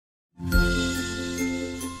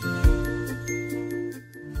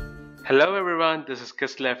Hello everyone, this is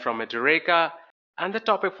Kislev from Edureka, and the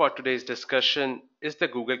topic for today's discussion is the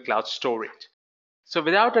Google Cloud Storage. So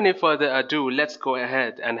without any further ado, let's go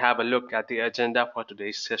ahead and have a look at the agenda for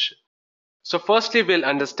today's session. So firstly, we'll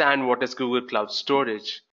understand what is Google Cloud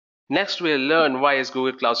Storage. Next, we'll learn why is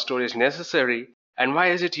Google Cloud Storage necessary and why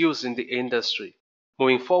is it used in the industry.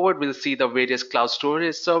 Moving forward, we'll see the various cloud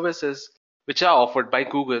storage services which are offered by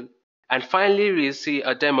Google. And finally, we'll see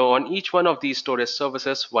a demo on each one of these storage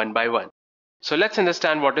services one by one. So let's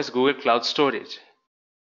understand what is Google Cloud Storage.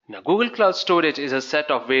 Now, Google Cloud Storage is a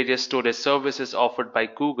set of various storage services offered by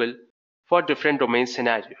Google for different domain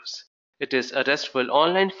scenarios. It is a RESTful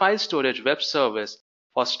online file storage web service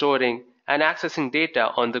for storing and accessing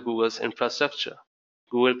data on the Google's infrastructure.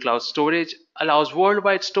 Google Cloud Storage allows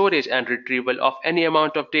worldwide storage and retrieval of any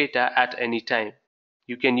amount of data at any time.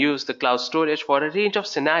 You can use the cloud storage for a range of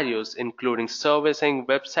scenarios, including servicing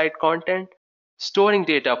website content, storing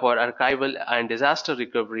data for archival and disaster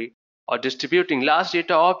recovery, or distributing large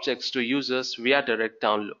data objects to users via direct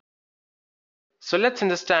download. So let's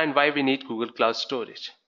understand why we need Google Cloud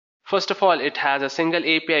Storage. First of all, it has a single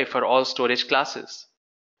API for all storage classes.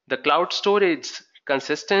 The cloud storage's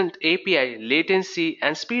consistent API, latency,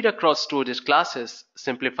 and speed across storage classes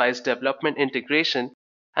simplifies development integration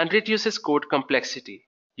and reduces code complexity.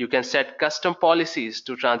 You can set custom policies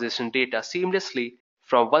to transition data seamlessly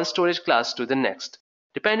from one storage class to the next,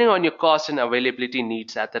 depending on your cost and availability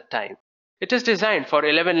needs at the time. It is designed for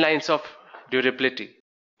 11 lines of durability.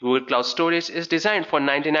 Google Cloud Storage is designed for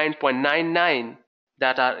 99.99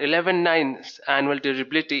 that are 11 nines annual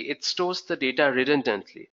durability. It stores the data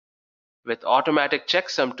redundantly with automatic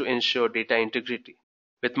checksum to ensure data integrity.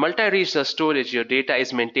 With multi-regional storage, your data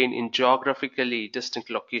is maintained in geographically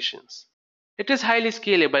distinct locations. It is highly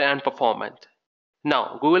scalable and performant.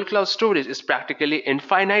 Now, Google Cloud Storage is practically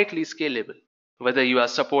infinitely scalable. Whether you are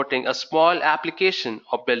supporting a small application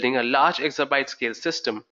or building a large exabyte scale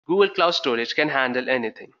system, Google Cloud Storage can handle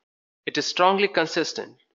anything. It is strongly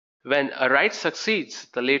consistent. When a write succeeds,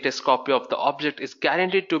 the latest copy of the object is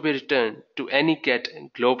guaranteed to be returned to any get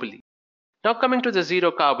globally. Now coming to the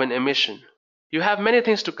zero carbon emission. You have many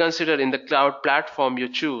things to consider in the cloud platform you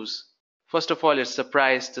choose. First of all, it's the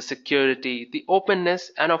price, the security, the openness,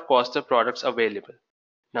 and of course the products available.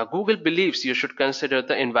 Now Google believes you should consider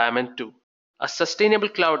the environment too. A sustainable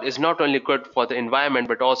cloud is not only good for the environment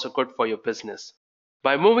but also good for your business.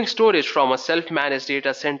 By moving storage from a self-managed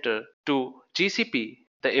data center to GCP,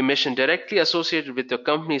 the emission directly associated with your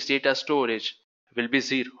company's data storage will be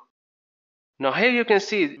zero. Now here you can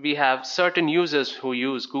see we have certain users who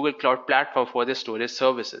use Google Cloud Platform for their storage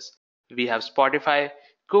services. We have Spotify,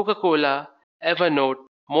 Coca-Cola, Evernote,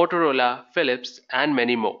 Motorola, Philips, and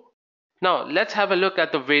many more. Now let's have a look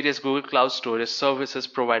at the various Google Cloud Storage services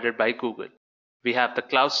provided by Google. We have the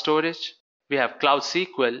Cloud Storage, we have Cloud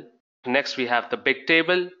SQL, next we have the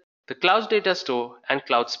Bigtable, the Cloud Data Store, and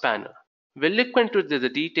Cloud Spanner. We'll look into the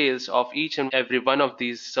details of each and every one of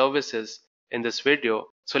these services in this video.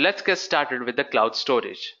 So let's get started with the cloud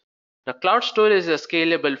storage. Now, cloud storage is a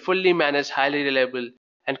scalable, fully managed, highly reliable,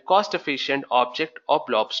 and cost-efficient object or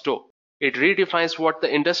blob store. It redefines what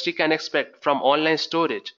the industry can expect from online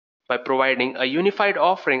storage by providing a unified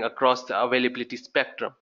offering across the availability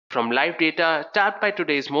spectrum, from live data tapped by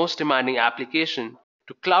today's most demanding application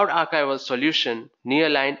to cloud archival solution,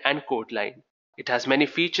 nearline, and codeline. It has many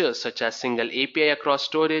features such as single API across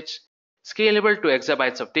storage, scalable to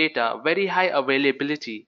exabytes of data, very high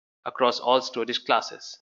availability across all storage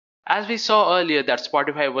classes. As we saw earlier that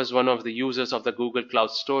Spotify was one of the users of the Google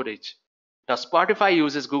Cloud Storage. Now Spotify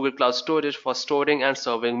uses Google Cloud Storage for storing and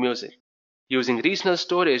serving music. Using regional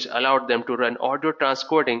storage allowed them to run audio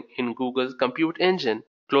transcoding in Google's compute engine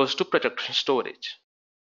close to production storage.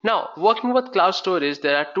 Now, working with cloud storage,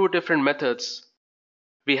 there are two different methods.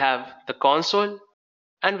 We have the console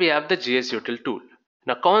and we have the GSUtil tool.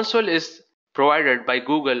 Now, console is provided by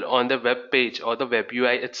Google on the web page or the web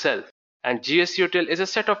UI itself, and GSUtil is a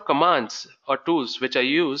set of commands or tools which are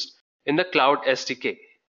used in the Cloud SDK.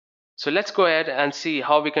 So let's go ahead and see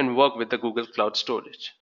how we can work with the Google Cloud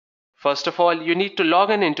Storage. First of all, you need to log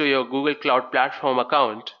in into your Google Cloud Platform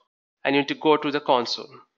account and you need to go to the console.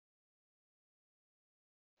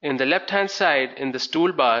 In the left hand side in this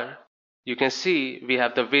toolbar, you can see we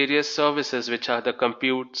have the various services which are the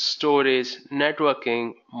compute, storage,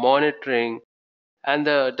 networking, monitoring, and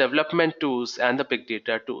the development tools and the big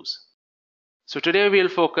data tools. So today we'll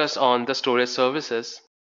focus on the storage services.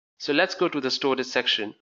 So let's go to the storage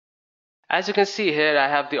section. As you can see here, I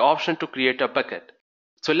have the option to create a bucket.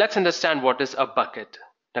 So let's understand what is a bucket.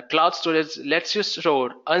 Now, cloud storage lets you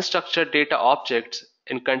store unstructured data objects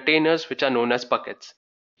in containers which are known as buckets.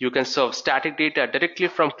 You can serve static data directly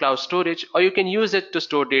from cloud storage, or you can use it to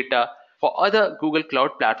store data for other Google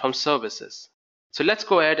Cloud Platform services. So let's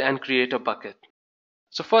go ahead and create a bucket.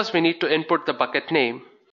 So first we need to input the bucket name.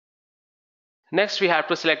 Next we have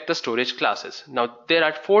to select the storage classes. Now there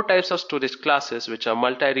are 4 types of storage classes, which are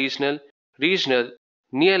multi-regional, regional,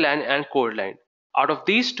 nearline and codeline. Out of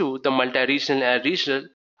these two, the multi-regional and regional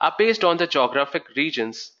are based on the geographic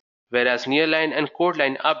regions, whereas nearline and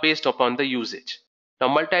codeline are based upon the usage. Now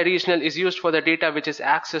multi-regional is used for the data which is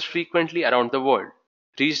accessed frequently around the world.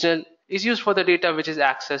 Regional is used for the data which is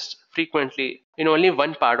accessed frequently in only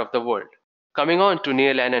one part of the world. Coming on to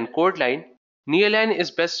nearline and codeline, nearline is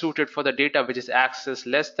best suited for the data which is accessed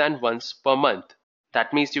less than once per month.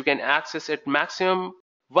 That means you can access it maximum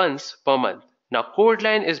once per month. Now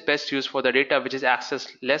codeline is best used for the data which is accessed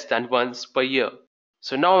less than once per year.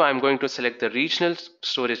 So now I'm going to select the regional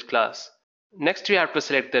storage class. Next we have to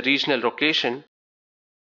select the regional location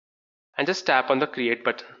and just tap on the create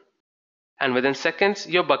button. And within seconds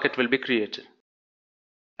your bucket will be created.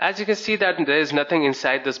 As you can see that there is nothing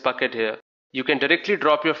inside this bucket here. You can directly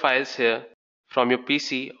drop your files here from your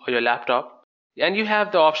PC or your laptop, and you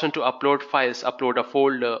have the option to upload files, upload a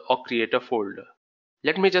folder or create a folder.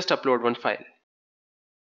 Let me just upload one file.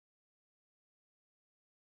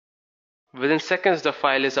 Within seconds the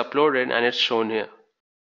file is uploaded and it's shown here.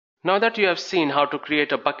 Now that you have seen how to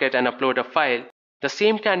create a bucket and upload a file, the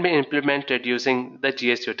same can be implemented using the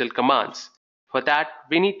GSUtil commands. For that,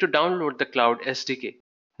 we need to download the Cloud SDK.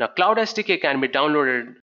 Now Cloud SDK can be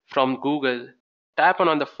downloaded from Google. Tap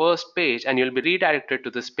on the first page and you'll be redirected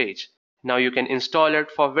to this page. Now you can install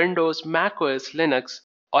it for Windows, macOS, Linux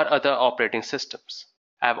or other operating systems.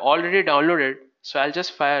 I have already downloaded, so I'll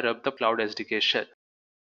just fire up the Cloud SDK shell.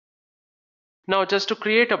 Now just to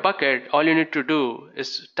create a bucket, all you need to do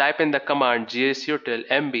is type in the command gsutil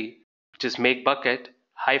mb, which is make bucket,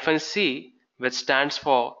 -c, which stands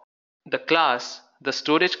for the class, the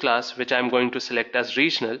storage class, which I'm going to select as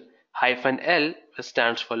regional, -l, which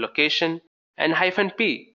stands for location, and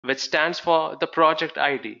 -p, which stands for the project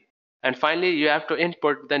ID. And finally you have to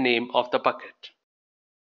input the name of the bucket.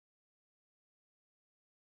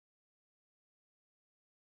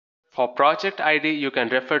 For project ID, you can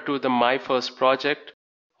refer to the My First Project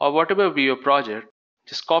or whatever be your project.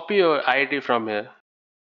 Just copy your ID from here,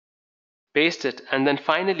 paste it, and then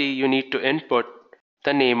finally you need to input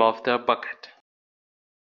the name of the bucket.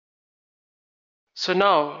 So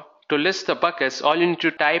now to list the buckets, all you need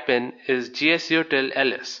to type in is gsutil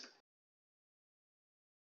ls.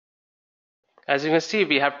 As you can see,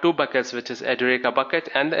 we have 2 buckets, which is Edureka bucket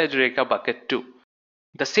and the Edureka bucket 2.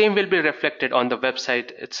 The same will be reflected on the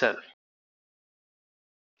website itself.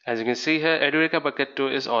 As you can see here, Edureka bucket 2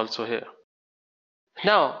 is also here.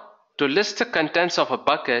 Now, to list the contents of a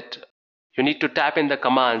bucket, you need to type in the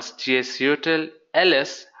commands gsutil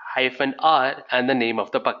ls -r and the name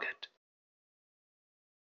of the bucket.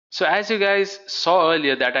 So as you guys saw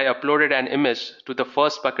earlier that I uploaded an image to the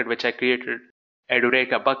first bucket which I created,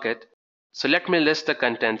 Edureka bucket. So let me list the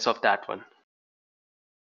contents of that one.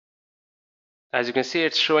 As you can see,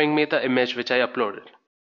 it's showing me the image which I uploaded.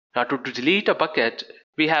 Now to delete a bucket,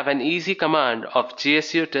 we have an easy command of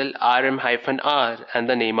gsutil rm-r and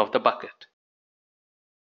the name of the bucket.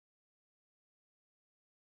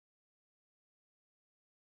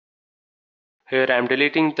 Here I am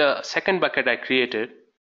deleting the second bucket I created,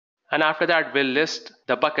 and after that we'll list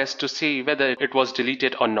the buckets to see whether it was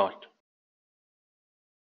deleted or not.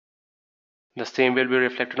 The same will be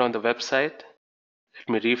reflected on the website. Let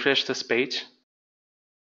me refresh this page.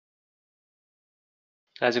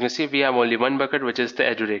 As you can see, we have only one bucket, which is the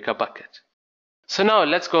Edureka bucket. So now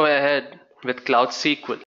let's go ahead with Cloud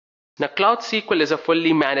SQL. Now Cloud SQL is a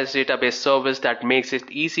fully managed database service that makes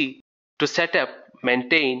it easy to set up,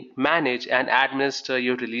 maintain, manage and administer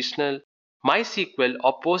your relational, MySQL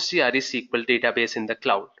or PostgreSQL database in the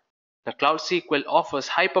cloud. Now Cloud SQL offers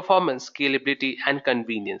high performance, scalability and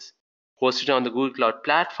convenience. Hosted on the Google Cloud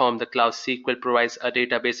Platform, the Cloud SQL provides a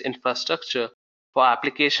database infrastructure for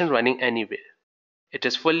application running anywhere. It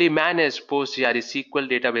is fully managed PostgreSQL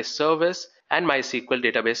database service and MySQL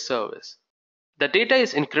database service. The data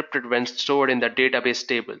is encrypted when stored in the database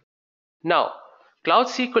table. Now, Cloud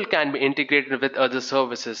SQL can be integrated with other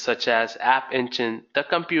services such as App Engine, the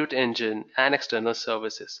Compute Engine, and external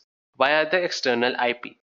services via the external IP.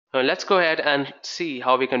 Now let's go ahead and see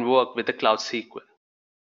how we can work with the Cloud SQL.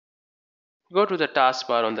 Go to the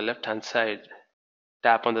taskbar on the left hand side,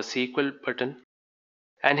 tap on the SQL button,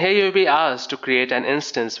 and here you'll be asked to create an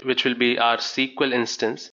instance which will be our SQL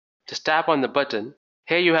instance. Just tap on the button.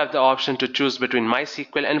 Here you have the option to choose between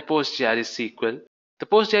MySQL and PostgreSQL. The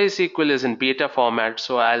PostgreSQL is in beta format,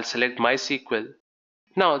 so I'll select MySQL.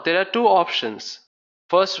 Now there are two options.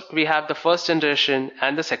 First, we have the first generation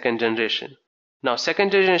and the second generation. Now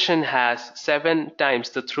second generation has 7 times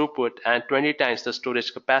the throughput and 20 times the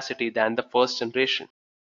storage capacity than the first generation.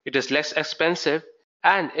 It is less expensive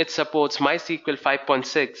and it supports MySQL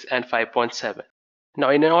 5.6 and 5.7. Now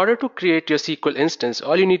in order to create your SQL instance,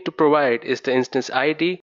 all you need to provide is the instance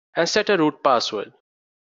ID and set a root password.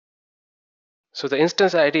 So the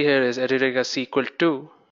instance ID here is Edureka SQL 2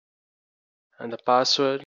 and the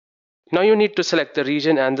password. Now you need to select the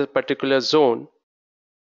region and the particular zone.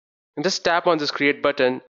 And just tap on this create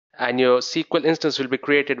button and your SQL instance will be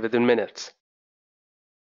created within minutes.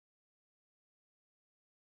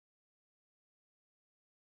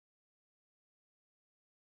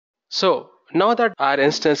 So now that our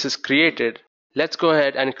instance is created, let's go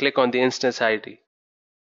ahead and click on the instance ID.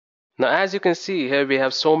 Now as you can see here, we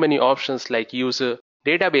have so many options like user,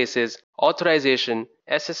 databases, authorization,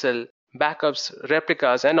 SSL, backups,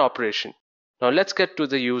 replicas, and operation. Now let's get to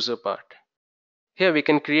the user part. Here we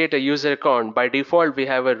can create a user account. By default we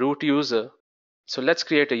have a root user. So let's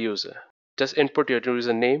create a user. Just input your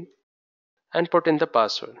username and put in the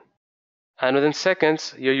password. And within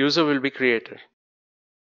seconds your user will be created.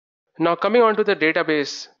 Now coming on to the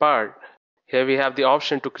database part, here we have the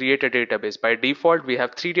option to create a database. By default we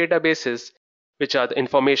have 3 databases, which are the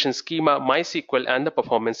information schema, MySQL, and the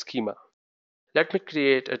performance schema. Let me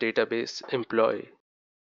create a database employee.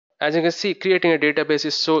 As you can see, creating a database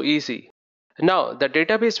is so easy. Now the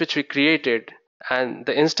database which we created and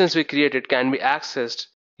the instance we created can be accessed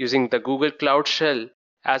using the Google Cloud Shell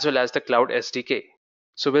as well as the Cloud SDK.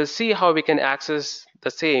 So we'll see how we can access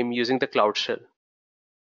the same using the Cloud Shell.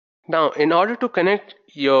 Now in order to connect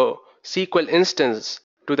your SQL instance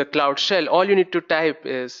to the Cloud Shell, all you need to type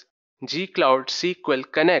is gcloud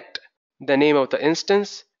SQL connect, the name of the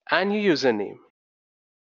instance and your username.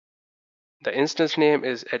 The instance name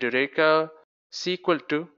is Edureka SQL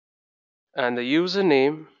 2 and the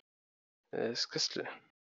username is Crystal.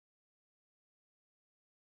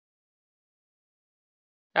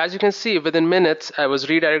 As you can see, within minutes I was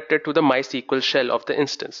redirected to the MySQL shell of the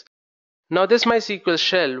instance. Now this MySQL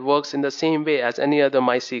shell works in the same way as any other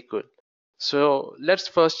MySQL. So let's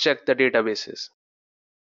first check the databases.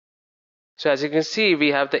 So as you can see,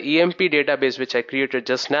 we have the EMP database which I created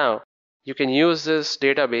just now. You can use this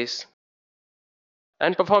database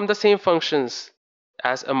and perform the same functions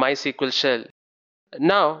as a MySQL shell.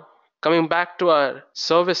 Now coming back to our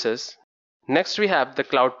services, next we have the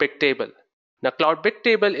Cloud Bigtable. Now Cloud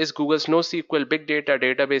Bigtable is Google's NoSQL big data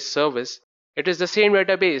database service. It is the same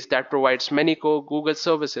database that provides many core Google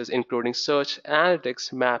services including search,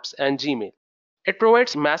 analytics, maps, and Gmail. It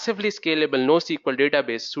provides massively scalable NoSQL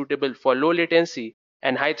database suitable for low latency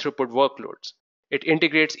and high throughput workloads. It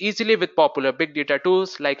integrates easily with popular big data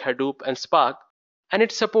tools like Hadoop and Spark, and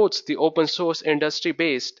it supports the open source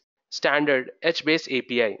industry-based standard H-based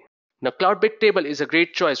API. Now Cloud Bigtable is a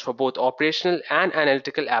great choice for both operational and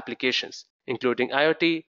analytical applications, including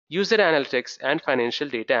IoT, user analytics, and financial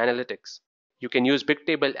data analytics. You can use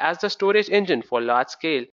Bigtable as the storage engine for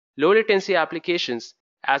large-scale, low-latency applications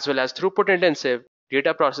as well as throughput-intensive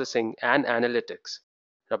data processing and analytics.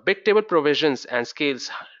 Now, Bigtable provisions and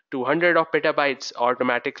scales to hundreds of petabytes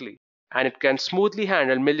automatically, and it can smoothly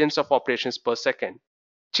handle millions of operations per second.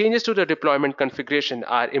 Changes to the deployment configuration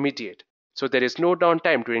are immediate, so there is no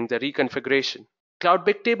downtime during the reconfiguration. Cloud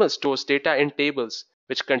Bigtable stores data in tables,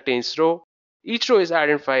 which contains row. Each row is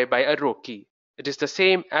identified by a row key. It is the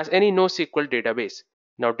same as any NoSQL database.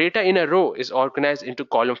 Now data in a row is organized into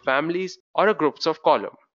column families or groups of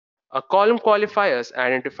columns. A column qualifiers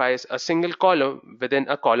identifies a single column within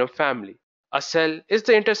a column family. A cell is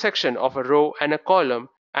the intersection of a row and a column,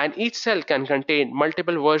 and each cell can contain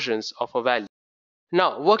multiple versions of a value.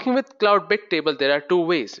 Now working with Cloud Bigtable, there are two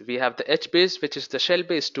ways. We have the HBase, which is the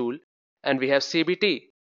shell-based tool, and we have CBT,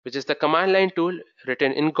 which is the command line tool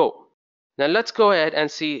written in Go. Now let's go ahead and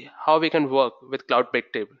see how we can work with Cloud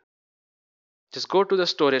Bigtable. Just go to the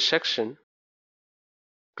storage section,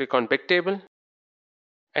 click on Bigtable,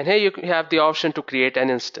 and here you have the option to create an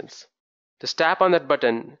instance. Just tap on that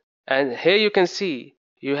button, and here you can see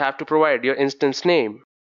you have to provide your instance name.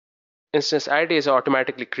 Instance ID is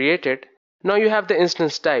automatically created. Now you have the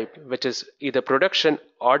instance type, which is either production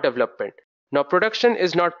or development. Now production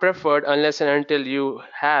is not preferred unless and until you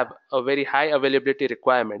have a very high availability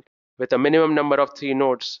requirement with a minimum number of 3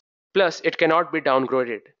 nodes. Plus it cannot be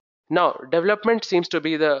downgraded. Now development seems to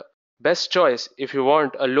be the best choice if you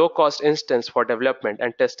want a low cost instance for development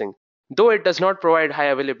and testing. Though it does not provide high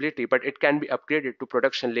availability, but it can be upgraded to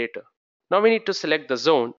production later. Now we need to select the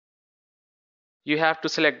zone. you have to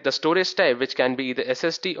select the storage type, which can be either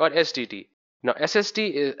SSD or SDD. Now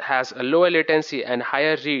has a lower latency and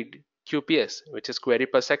higher read QPS, which is query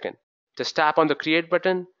per second. Just tap on the create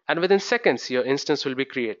button and within seconds your instance will be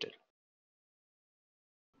created.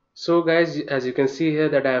 So guys, as you can see here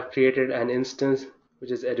that I have created an instance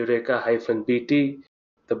which is Edureka-BT,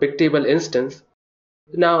 the Bigtable instance.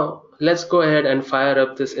 Now let's go ahead and fire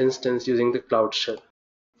up this instance using the Cloud Shell.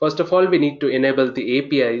 First of all, we need to enable the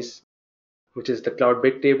APIs, which is the Cloud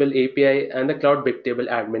Bigtable API and the Cloud Bigtable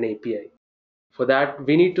Admin API. For that,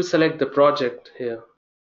 we need to select the project here.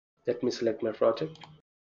 Let me select my project.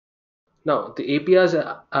 Now the APIs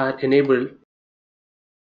are enabled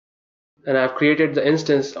and I've created the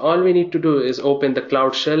instance. All we need to do is open the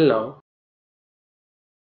Cloud Shell now.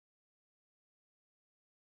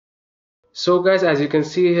 So guys, as you can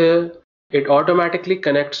see here, it automatically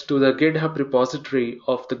connects to the GitHub repository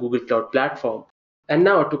of the Google Cloud Platform. And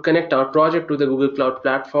now to connect our project to the Google Cloud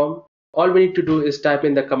Platform, all we need to do is type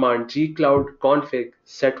in the command gcloud config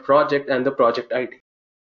set project and the project ID.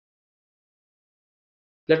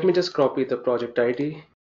 Let me just copy the project ID.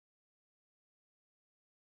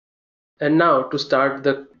 And now to start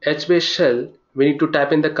the HBase shell, we need to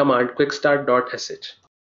type in the command quickstart.sh.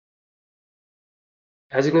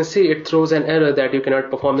 As you can see, it throws an error that you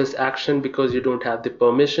cannot perform this action because you don't have the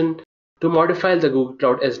permission to modify the Google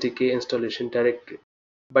Cloud SDK installation directory.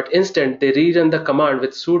 But instead, they rerun the command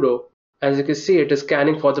with sudo. As you can see, it is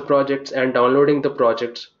scanning for the projects and downloading the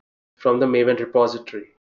projects from the Maven repository.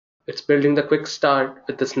 It's building the quick start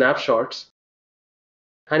with the snapshots.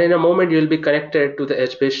 And in a moment, you'll be connected to the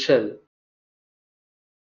HBase shell.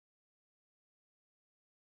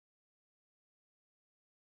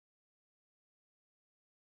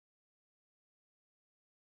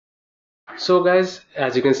 So guys,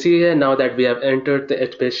 as you can see here, now that we have entered the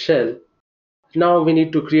HBase shell, now we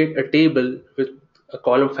need to create a table with a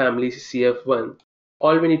column family CF1.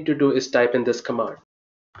 All we need to do is type in this command,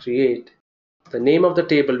 create the name of the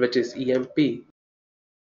table, which is EMP,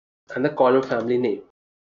 and the column family name.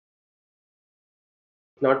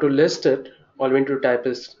 Now to list it, all we need to type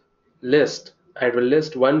is list, and it will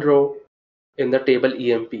list one row in the table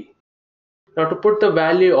EMP. Now to put the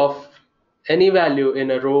value of any value in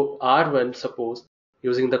a row R1, suppose,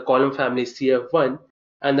 using the column family CF1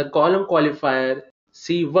 and the column qualifier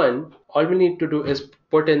C1, all we need to do is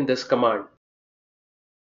put in this command.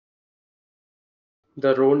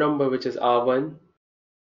 The row number, which is R1,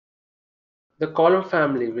 the column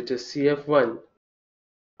family, which is CF1,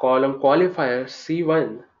 column qualifier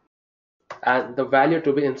C1, and the value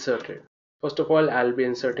to be inserted. First of all, I'll be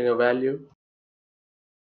inserting a value.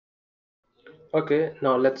 Okay,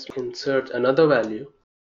 now let's insert another value.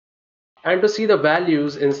 And to see the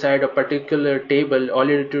values inside a particular table, all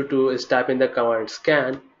you need to do is type in the command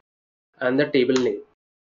scan and the table name.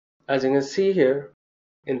 As you can see here,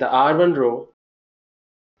 in the R1 row,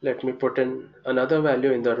 let me put in another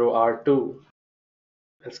value in the row R2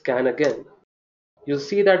 and scan again. You'll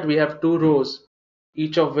see that we have two rows,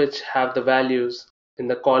 each of which have the values. In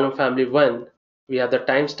the column family 1, we have the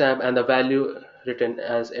timestamp and the value written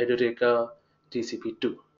as Edureka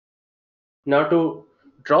TCP2. Now to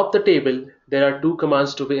drop the table, there are two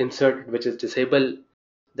commands to be inserted, which is disable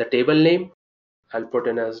the table name. I'll put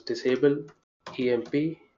in as disable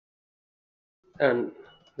EMP, and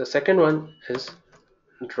the second one is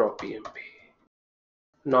drop EMP.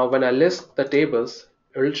 Now when I list the tables,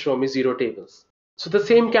 it will show me 0 tables. So the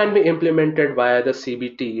same can be implemented via the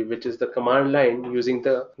CBT, which is the command line using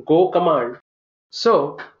the go command.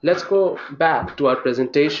 So let's go back to our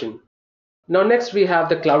presentation. Now next we have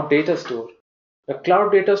the Cloud Data Store. The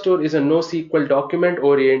Cloud Data Store is a NoSQL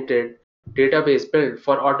document-oriented database built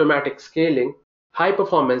for automatic scaling, high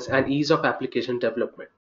performance, and ease of application development.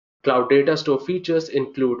 Cloud Data Store features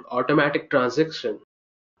include automatic transaction,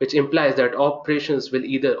 which implies that operations will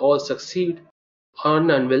either all succeed or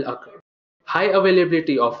none will occur. High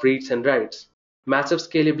availability of reads and writes, massive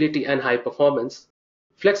scalability and high performance,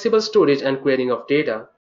 flexible storage and querying of data.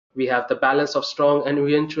 We have the balance of strong and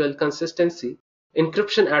eventual consistency,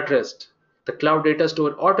 encryption at rest. The Cloud Data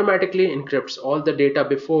Store automatically encrypts all the data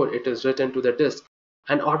before it is written to the disk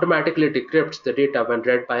and automatically decrypts the data when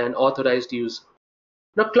read by an authorized user.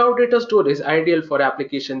 Now, Cloud Data Store is ideal for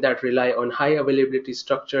applications that rely on high availability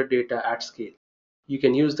structured data at scale. You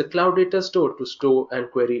can use the Cloud Data Store to store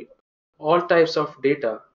and query all types of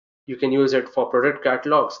data. You can use it for product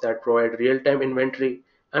catalogs that provide real-time inventory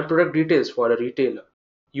and product details for a retailer.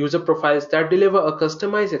 User profiles that deliver a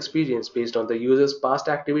customized experience based on the user's past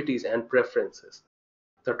activities and preferences.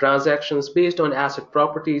 The transactions based on asset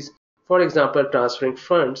properties, for example, transferring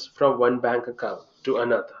funds from one bank account to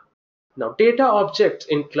another. Now, data objects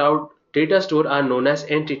in cloud data store are known as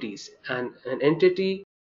entities, and an entity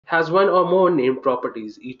has one or more named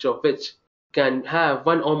properties, each of which can have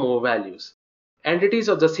one or more values. Entities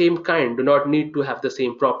of the same kind do not need to have the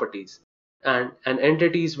same properties, and an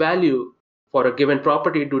entity's value for a given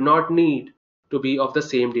property do not need to be of the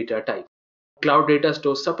same data type. Cloud Data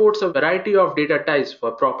Store supports a variety of data types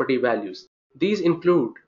for property values. These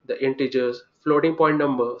include the integers, floating point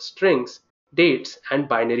number, strings, dates, and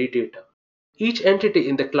binary data. Each entity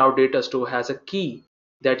in the Cloud Data Store has a key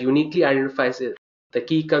that uniquely identifies it. The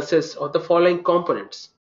key consists of the following components.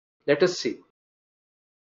 Let us see.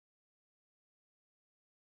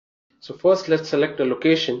 So first let's select a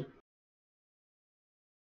location.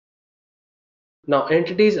 Now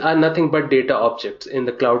entities are nothing but data objects in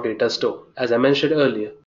the Cloud Data Store, as I mentioned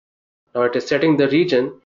earlier. Now it is setting the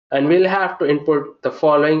region, and we'll have to input the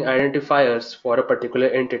following identifiers for a particular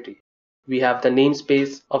entity. We have the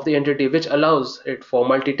namespace of the entity, which allows it for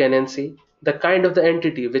multi-tenancy, the kind of the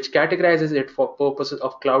entity, which categorizes it for purposes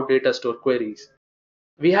of Cloud Data Store queries.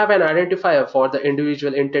 We have an identifier for the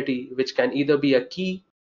individual entity, which can either be a key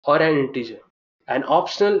or an integer. An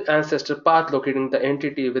optional ancestor path locating the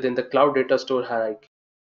entity within the Cloud Data Store hierarchy.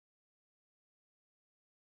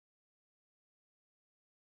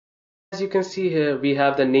 As you can see here, we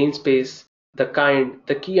have the namespace, the kind,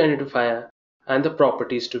 the key identifier, and the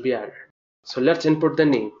properties to be added. So let's input the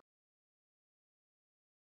name.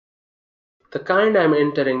 The kind I'm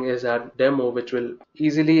entering is our demo, which will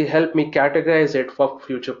easily help me categorize it for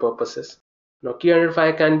future purposes. Now, key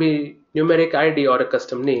identifier can be numeric ID or a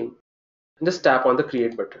custom name. Just tap on the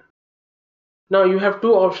create button. Now you have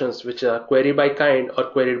two options, which are query by kind or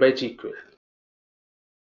queried by GQL.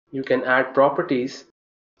 You can add properties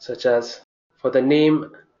such as for the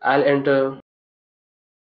name, I'll enter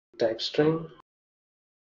type string.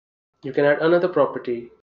 You can add another property.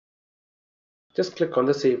 Just click on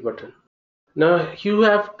the save button. Now you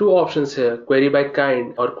have two options here, query by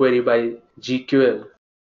kind or query by GQL.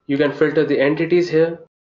 You can filter the entities here,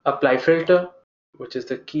 apply filter, which is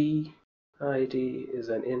the key ID is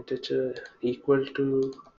an integer equal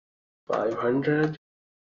to 500.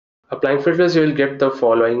 Applying filters, you will get the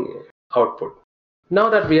following output. Now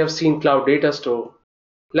that we have seen Cloud Data Store,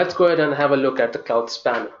 let's go ahead and have a look at the Cloud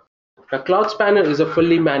Spanner. Now, Cloud Spanner is a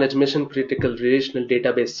fully managed mission-critical relational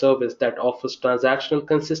database service that offers transactional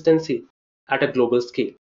consistency at a global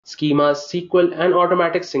scale, schemas, SQL, and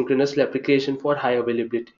automatic synchronous replication for high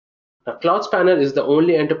availability. Now, Cloud Spanner is the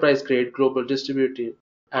only enterprise-grade global distributed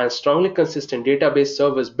and strongly consistent database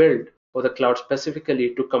service built for the cloud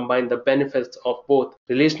specifically to combine the benefits of both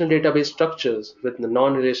relational database structures with the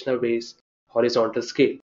non-relational based horizontal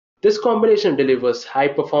scale. This combination delivers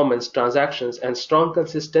high-performance transactions and strong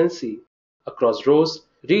consistency across rows,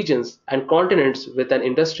 regions, and continents with an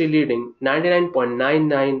industry-leading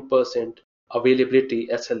 99.99% availability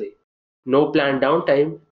SLA, no planned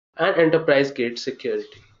downtime, and enterprise-grade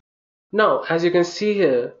security. Now, as you can see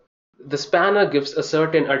here, the spanner gives a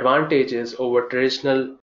certain advantages over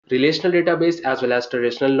traditional relational database as well as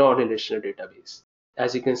traditional non-relational database.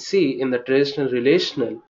 As you can see in the traditional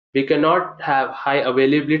relational, we cannot have high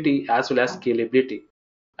availability as well as scalability.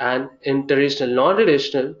 And in traditional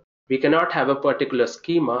non-relational, we cannot have a particular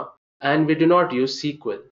schema and we do not use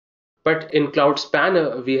SQL. But in Cloud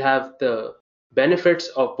Spanner, we have the benefits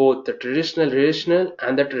of both the traditional relational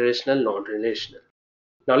and the traditional non-relational.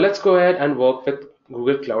 Now let's go ahead and work with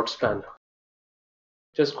Google Cloud Spanner.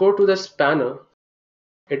 Just go to the spanner.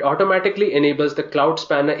 It automatically enables the Cloud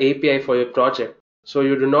Spanner API for your project, so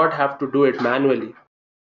you do not have to do it manually.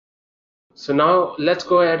 So now let's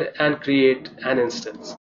go ahead and create an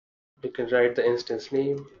instance. You can write the instance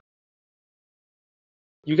name.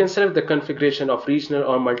 You can select the configuration of regional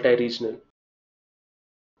or multi-regional.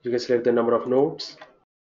 You can select the number of nodes.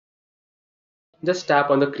 Just tap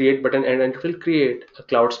on the create button and it will create a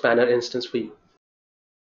Cloud Spanner instance for you.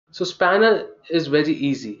 So Spanner is very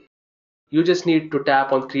easy. You just need to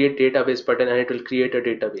tap on create database button and it will create a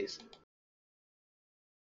database.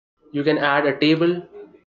 You can add a table.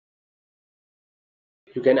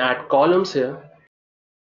 You can add columns here.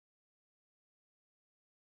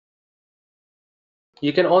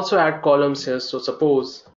 You can also add columns here. So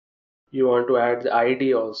suppose you want to add the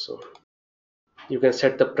ID also. You can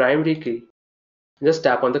set the primary key. Just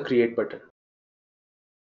tap on the create button.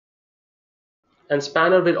 And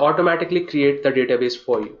Spanner will automatically create the database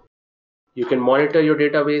for you. You can monitor your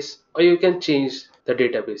database or you can change the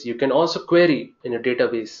database. You can also query in a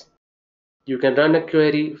database. You can run a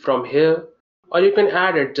query from here or you can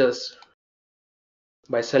add it just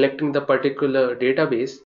by selecting the particular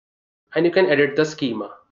database and you can edit the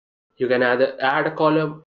schema. You can either add a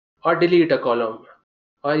column or delete a column,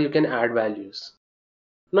 or you can add values.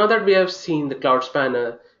 Now that we have seen the Cloud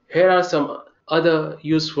Spanner, here are some other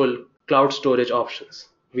useful cloud storage options.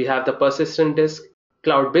 We have the persistent disk,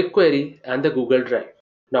 Cloud BigQuery, and the Google Drive.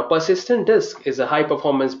 Now, persistent disk is a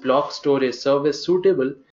high-performance block storage service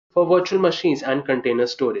suitable for virtual machines and container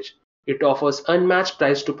storage. It offers unmatched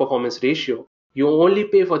price to performance ratio. You only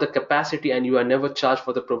pay for the capacity and you are never charged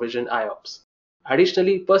for the provision IOPS.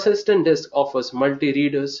 Additionally, persistent disk offers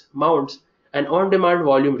multi-readers, mounts, and on-demand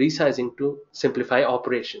volume resizing to simplify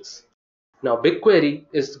operations. Now, BigQuery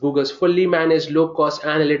is Google's fully managed low-cost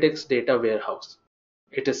analytics data warehouse.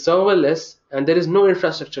 It is serverless and there is no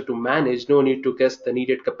infrastructure to manage, no need to guess the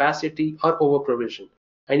needed capacity or over-provision,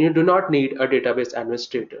 and you do not need a database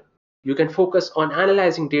administrator. You can focus on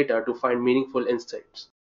analyzing data to find meaningful insights.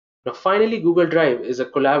 Now, finally, Google Drive is a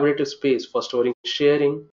collaborative space for storing,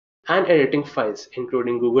 sharing, and editing files,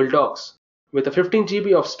 including Google Docs, with a 15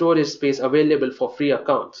 GB of storage space available for free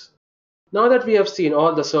accounts. Now that we have seen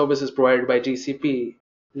all the services provided by GCP,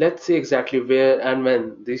 let's see exactly where and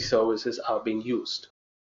when these services are being used.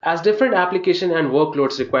 As different applications and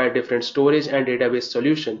workloads require different storage and database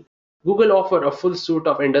solutions, Google offers a full suite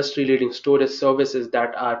of industry-leading storage services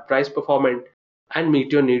that are price-performant and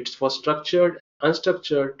meet your needs for structured,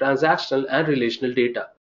 unstructured, transactional, and relational data.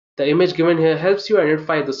 The image given here helps you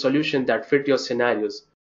identify the solution that fit your scenarios,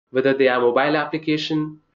 whether they are mobile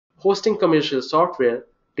application, hosting commercial software,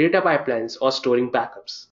 data pipelines, or storing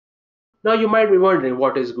backups. Now you might be wondering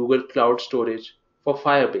what is Google Cloud Storage for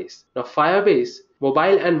Firebase. Now Firebase,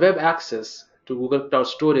 mobile and web access to Google Cloud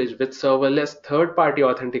Storage with serverless third-party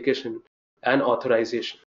authentication and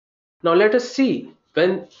authorization. Now let us see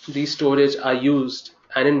when these storage are used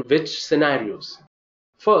and in which scenarios.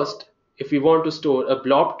 First, if we want to store a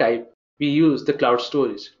blob type, we use the cloud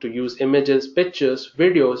storage to use images, pictures,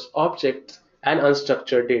 videos, objects, and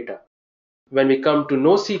unstructured data. When we come to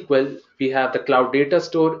NoSQL, we have the Cloud Data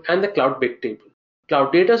Store and the Cloud Bigtable.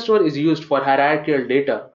 Cloud Data Store is used for hierarchical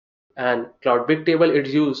data, and Cloud Bigtable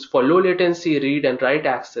is used for low latency read and write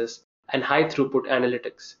access and high throughput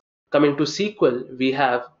analytics. Coming to SQL, we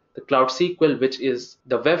have the Cloud SQL, which is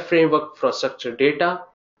the web framework for structured data,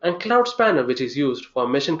 and Cloud Spanner, which is used for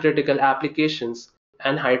mission critical applications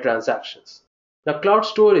and high transactions. Now, cloud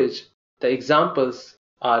storage, the examples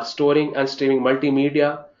are storing and streaming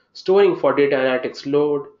multimedia, storing for data analytics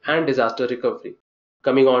load, and disaster recovery.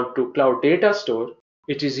 Coming on to Cloud Data Store,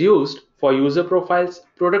 it is used for user profiles,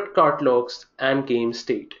 product catalogs, and game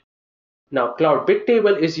state. Now, Cloud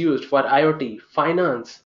Bigtable is used for IoT,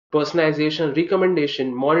 finance, personalization,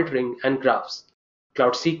 recommendation, monitoring, and graphs.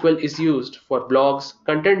 Cloud SQL is used for blogs,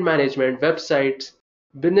 content management, websites,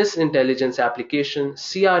 business intelligence application,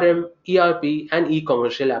 CRM, ERP, and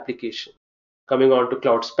e-commercial application. Coming on to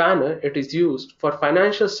Cloud Spanner, it is used for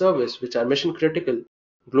financial service which are mission critical,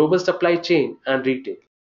 global supply chain, and retail.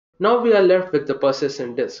 Now we are left with the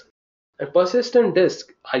persistent disk. And persistent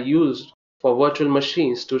disks are used for virtual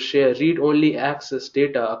machines to share read-only access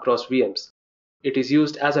data across VMs. It is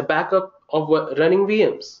used as a backup of running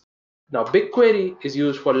VMs. Now BigQuery is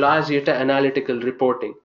used for large data analytical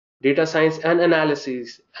reporting, data science and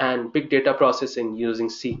analysis, and big data processing using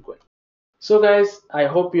SQL. So guys, I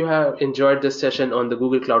hope you have enjoyed this session on the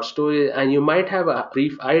Google Cloud Storage and you might have a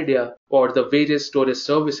brief idea for the various storage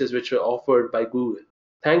services which are offered by Google.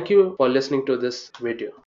 Thank you for listening to this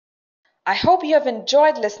video. I hope you have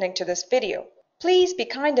enjoyed listening to this video. Please be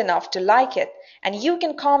kind enough to like it, and you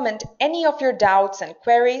can comment any of your doubts and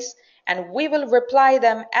queries and we will reply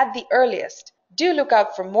them at the earliest. Do look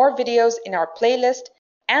out for more videos in our playlist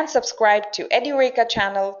and subscribe to Edureka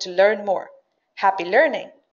channel to learn more. Happy learning!